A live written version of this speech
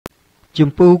ជំ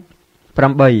ពូក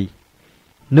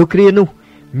8នៅគ្រានោះ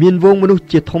មានវងមនុស្ស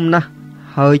ជាធំណាស់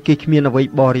ហើយគេគ្មានអ្វី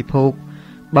បរិភោគ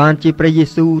បានជាព្រះយេ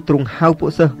ស៊ូវទ្រង់ហៅពួក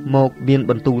សិស្សមកមាន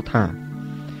បន្ទូលថា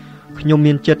ខ្ញុំ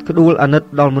មានចិត្តក្ដួលអាណិត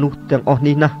ដល់មនុស្សទាំងអស់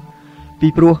នេះណាស់ពី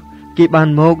ព្រោះគេបាន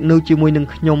មកនៅជាមួយនឹង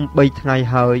ខ្ញុំ3ថ្ងៃ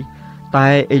ហើយតែ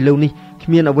ឥឡូវនេះគ្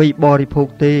មានអ្វីបរិភោគ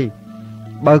ទេ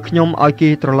បើខ្ញុំឲ្យគេ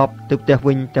ត្រឡប់ទៅផ្ទះ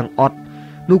វិញទាំងអត់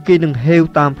នោះគេនឹងហេវ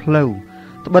តាមផ្លូវ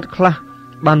ត្បិតខ្លះ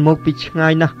បានមកពីឆ្ងា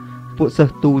យណាស់ពួកសិ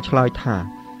ស្សទូលឆ្លើយថា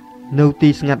នៅទី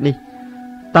ស្ងាត់នេះ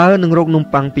តើនឹងរកនំ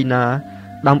ប៉័ងពីណា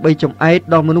ដើម្បីចំអែត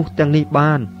ដល់មនុស្សទាំងនេះ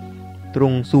បានទ្រ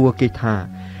ង់សួរគេថា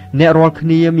អ្នករាល់គ្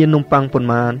នាមាននំប៉័ងប៉ុន្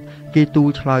មានគេទូល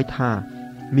ឆ្លើយថា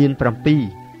មាន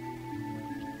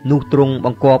7នោះទ្រង់ប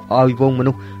ង្គាប់ឲ្យវងម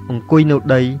នុស្សអង្គុយនៅ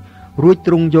ដីរួច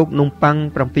ទ្រង់យកនំប៉័ង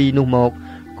7នោះមក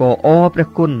ក៏អរព្រះ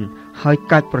គុណហើយ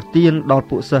កាច់ប្រទានដល់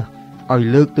ពួកសិស្សឲ្យ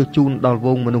លើកទៅជូនដល់វ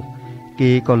ងមនុស្ស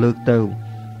គេក៏លើកទៅ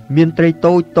មានត្រី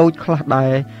តូចខ្លះដែ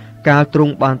រកាលទ្រ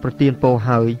ង់បានប្រទានពរ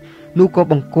ហើយនោះក៏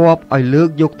បង្គាប់ឲ្យលើក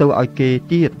យកទៅឲ្យគេ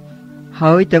ទៀត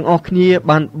ហើយទាំងអស់គ្នា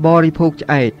បានបរិភោគឆ្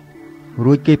អែត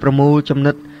រួចគេប្រមូលចំ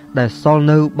ណិតដែលសល់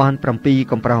នៅបាន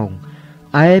7កំប្រោង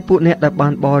ឯពួកអ្នកដែលបា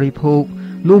នបរិភោគ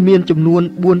នោះមានចំនួន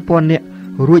4000នាក់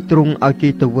រួចទ្រង់ឲ្យគេ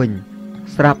ទៅវិញ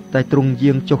ស្រាប់តែទ្រង់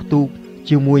យាងចុះទូក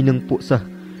ជាមួយនឹងពួកសិស្ស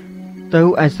ទៅ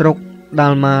ឯស្រុកដា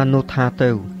ល់ម៉ាណូថា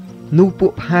ទៅនោះពួ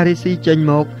កផារីស៊ីចេញ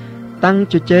មកតាំង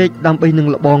ជជែកដើម្បីនឹង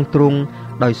លបងទ្រង់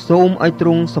ដោយសូមឲ្យទ្រ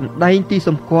ង់សម្ដែងទីស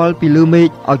ម្គាល់ពីលើមេឃ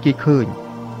ឲ្យគេឃើញ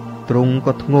ទ្រង់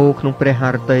ក៏ធ្ងោក្នុងព្រះハ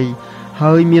រតី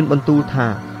ហើយមានបន្ទូលថា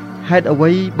ហេតុអ្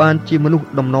វីបានជាមនុស្ស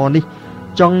ដំណរនេះ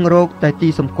ចង់រកតែទី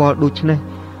សម្គាល់ដូច្នេះ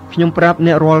ខ្ញុំប្រាប់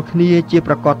អ្នករាល់គ្នាជា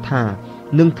ប្រកាសថា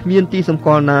នឹងគ្មានទីសម្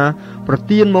គាល់ណាប្រ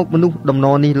ទានមកមនុស្សដំណ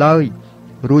រនេះឡើយ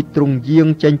រួចទ្រង់យាង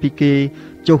ចេញពីគេ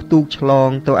ចុះទូកឆ្លង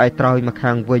ទៅឯត្រើយម្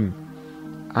ខាងវិញ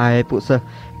ឯពួកសិស្ស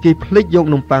គេភ្លេចយក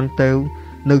នំប៉័ងទៅ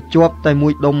នៅជាប់តែមួ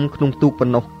យដុំក្នុងទូកប៉ុ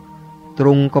ណ្ណោះទ្រ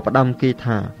ង់ក៏ផ្ដាំគេ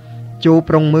ថាចូល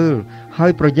ប្រុងមើលហើ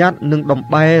យប្រយ័ត្ននឹងដំ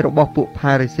បែរបស់ពួក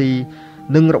ផារីស៊ី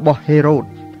និងរបស់ហេរ៉ូត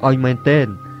ឲ្យមែនទែន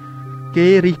គេ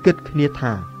រិះគិតគ្នា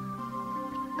ថា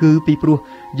គឺពីព្រោះ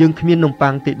យើងគ្មាននំប៉័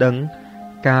ងទេដឹង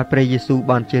កាលព្រះយេស៊ូវ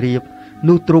បានជរាប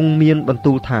នោះទ្រង់មានបន្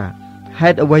ទូលថាហេ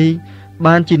តុអ្វី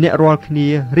បានជាអ្នករាល់គ្នា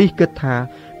រិះគិតថា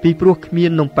ពីព្រោះគ្មា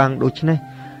ននំប៉័ងដូច្នេះ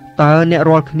តើអ្នក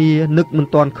រាល់គ្នានឹកមិន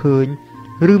ទាន់ឃើញ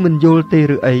ឬមិនយល់ទេ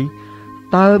ឬអី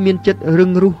តើមានចិត្តរឹ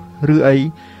ងរូសឬអី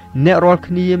អ្នករាល់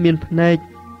គ្នាមានភ្នែក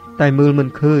តែមើលមិន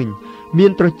ឃើញមា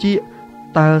នត្រចៀក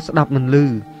តើស្ដាប់មិនឮ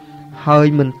ហើយ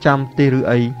មិនចាំទេឬ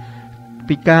អី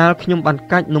ពីកាលខ្ញុំបាន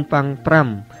កាច់នំប៉័ង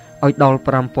5ឲ្យដល់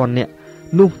5000នាក់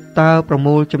នោះតើប្រ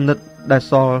មូលចំណិតដែល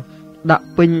សល់ដាក់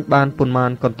ពេញបានប៉ុន្មា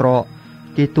នកន្ត្រក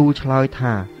គេទូលឆ្លើយ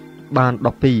ថាបាន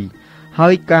12ហើ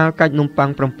យកាលកាច់នំប៉័ង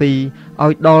7ឲ្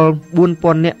យដល់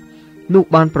4000នាក់នោះ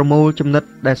បានប្រមូលចំណិត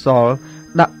ដែលសល់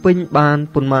ដាក់ពេញបាន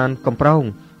ប៉ុន្មានកំប្រោង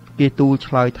គេទូល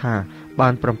ឆ្លើយថាបា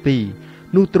ន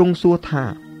7នោះទ្រង់សួរថា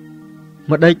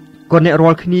ម្ដេចក៏អ្នករា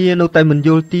ល់គ្នានៅតែមិនយ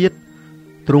ល់ទៀត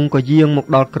ទ្រង់ក៏យាងមក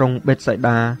ដល់ក្រុងបេតសៃ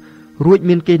ដារួច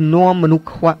មានគេនាំមនុស្ស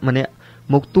ខ្វាក់ម្នាក់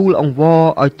មកទូលអង្វរ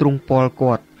ឲ្យទ្រង់ពាល់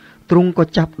គាត់ទ្រង់ក៏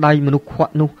ចាប់ដៃមនុស្សខ្វា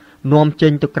ក់នោះនាំចេ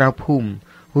ញទៅក្រៅភូមិ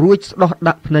រួចស្ដោះ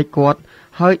ដាក់ភ្នែកគាត់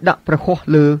ហើយដាក់ប្រហោះ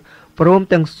លើព្រម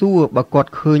ទាំងសួរបើគាត់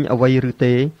ឃើញអ្វីឬ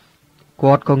ទេ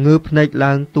គាត់ក៏ងើបភ្នែក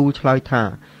ឡើងទូលឆ្លើយថា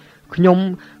ខ្ញុំ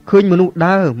ឃើញមនុស្ស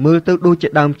ដើរមើលទៅដូចជា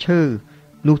ដើមឈើ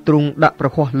នោះទ្រង់ដាក់ប្រ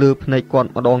ហោះលើភ្នែកគាត់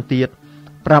ម្ដងទៀត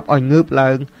ប្រាប់ឲ្យងើប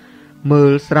ឡើងមើ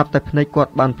លស្រាប់តែភ្នែកគា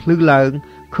ត់បានភ្លឺឡើង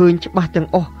ឃើញច្បាស់ទាំង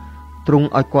អស់ទ្រង់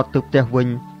ឲ្យគាត់ទៅផ្ទះវិញ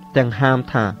ទាំងហាម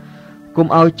ថាកុំ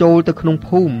ឲ្យចូលទៅក្នុង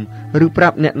ភូមិឬប្រា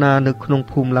ប់អ្នកណានៅក្នុង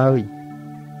ភូមិឡើយ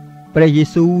ព្រះយេ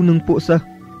ស៊ូវនិងពួកសិស្ស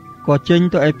ក៏ចេញ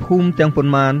ទៅឯភូមិទាំងប៉ុ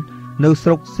ន្មាននៅស្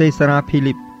រុកសេសារ៉ាភី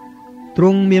លីបទ្រ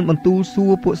ង់មានបន្ទូលសួ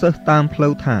រពួកសិស្សតាមផ្លូ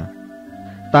វថា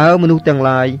តើមនុស្សទាំង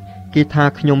ឡាយគេថា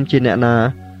ខ្ញុំជាអ្នកណា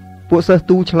ពួកសិស្ស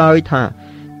ទូលឆ្លើយថា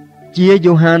ជា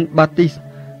យ៉ូហានបាទីស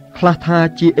ខ្លះថា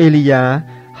ជាអេលីយ៉ា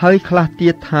ហើយខ្លះទៀ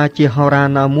តថាជាហោរ៉ា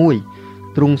ណាមួយ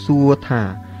ទ្រង់សួរថា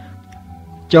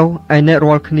ចុះឯអ្នក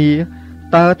រាល់គ្នា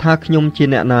តើថាខ្ញុំជា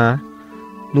អ្នកណា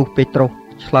នោះពេត្រុស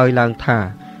ឆ្លើយឡើងថា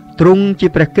ទ្រង់ជា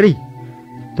ព្រះគ្រីស្ទ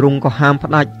ទ្រង់ក៏ហាម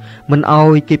ផ្ដាច់មិនឲ្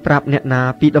យគេប្រាប់អ្នកណា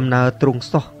ពីដំណើរទ្រង់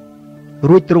សោះ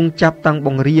រួចទ្រង់ចាប់តាំងប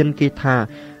ង្រៀនគេថា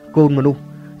កូនមនុស្ស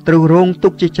ត្រូវរងទុ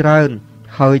ក្ខជាច្រើន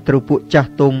ហើយត្រូវពួកចា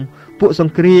ស់ទុំពួកស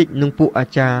ង្គ្រាចនិងពួកអា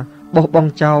ចារ្យបោះប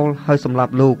ង់ចោលហើយសម្លា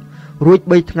ប់លោករួច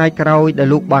3ថ្ងៃក្រោយដែល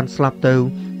លោកបានស្លាប់ទៅ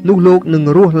នោះលោកនឹង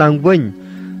រស់ឡើងវិញ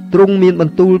ទ្រង់មានប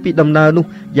ន្ទូលពីដំណើរនោះ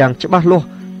យ៉ាងច្បាស់លាស់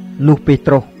នោះពេ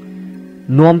ត្រុស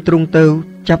នាំទ្រង់ទៅ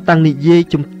ចាប់តាំងនិយាយ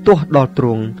ជំទាស់ដល់ទ្រ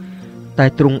ង់តែ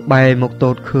ទ្រង់បែរមកទ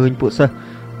តឃើញពួកសិស្ស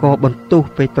ក៏បន្ទោស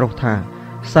ពេត្រុសថា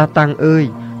សាតាំងអើយ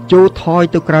ចូលថយ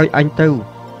ទៅក្រោយអញទៅ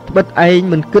ត្បិតឯង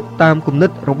មិនគិតតាមគំនិ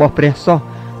តរបស់ព្រះសោះ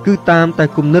គឺតាមតែ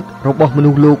គំនិតរបស់មនុ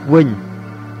ស្សលោកវិញ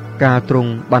ការទ្រ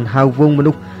ង់បានហៅវងម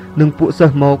នុស្សនិងពួកសិ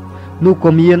ស្សមកនោះក៏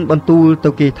មានបន្ទូលទៅ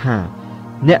គេថា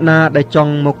អ្នកណាដែលច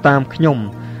ង់មកតាមខ្ញុំ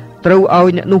ត្រូវឲ្យ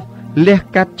អ្នកនោះលះ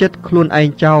កាត់ចិត្តខ្លួនឯង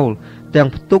ចោលទាំង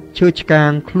ផ្ទុកឈើឆ្កា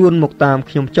ងខ្លួនមកតាម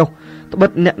ខ្ញុំចុះត្បិ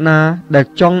តអ្នកណាដែល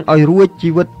ចង់ឲ្យរួចជី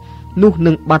វិតនោះ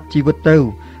នឹងបាត់ជីវិតទៅ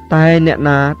តែអ្នក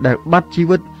ណាដែលបាត់ជី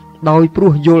វិតដោយព្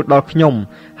រោះយល់ដល់ខ្ញុំ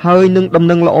ហើយនឹងដំ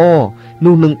ណឹងល្អ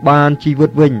នោះនឹងបានជីវិ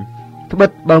តវិញត្បិត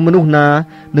បើមនុស្សណា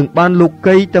នឹងបានលោ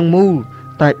កីទាំងមូល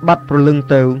តែបាត់ព្រលឹង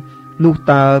ទៅនោះ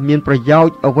តើមានប្រយោជ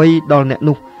ន៍អ្វីដល់អ្នក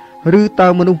នោះឬតើ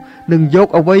មនុស្សនឹងយក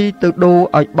អ្វីទៅដូរ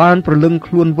ឲ្យបានព្រលឹង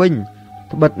ខ្លួនវិញ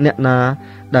ត្បិតអ្នកណា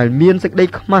ដែលមានសេចក្តី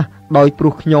ខ្មាស់ដោយព្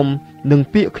រោះខ្ញុំនិង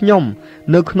ពាក្យខ្ញុំ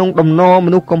នៅក្នុងដំណរម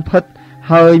នុស្សកំផិត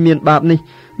ហើយមានបាបនេះ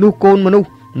នោះកូនមនុស្ស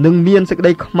នឹងមានសេចក្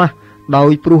តីខ្មាស់ដោ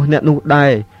យព្រោះអ្នកនោះដែ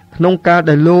រក្នុងកាល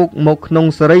ដែលលោកមកក្នុង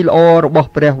សេរីល្អរបស់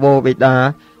ព្រះវរបិតា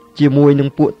ជាមួយនឹង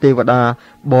ពួកទេវតា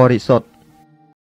បរិសុទ្ធ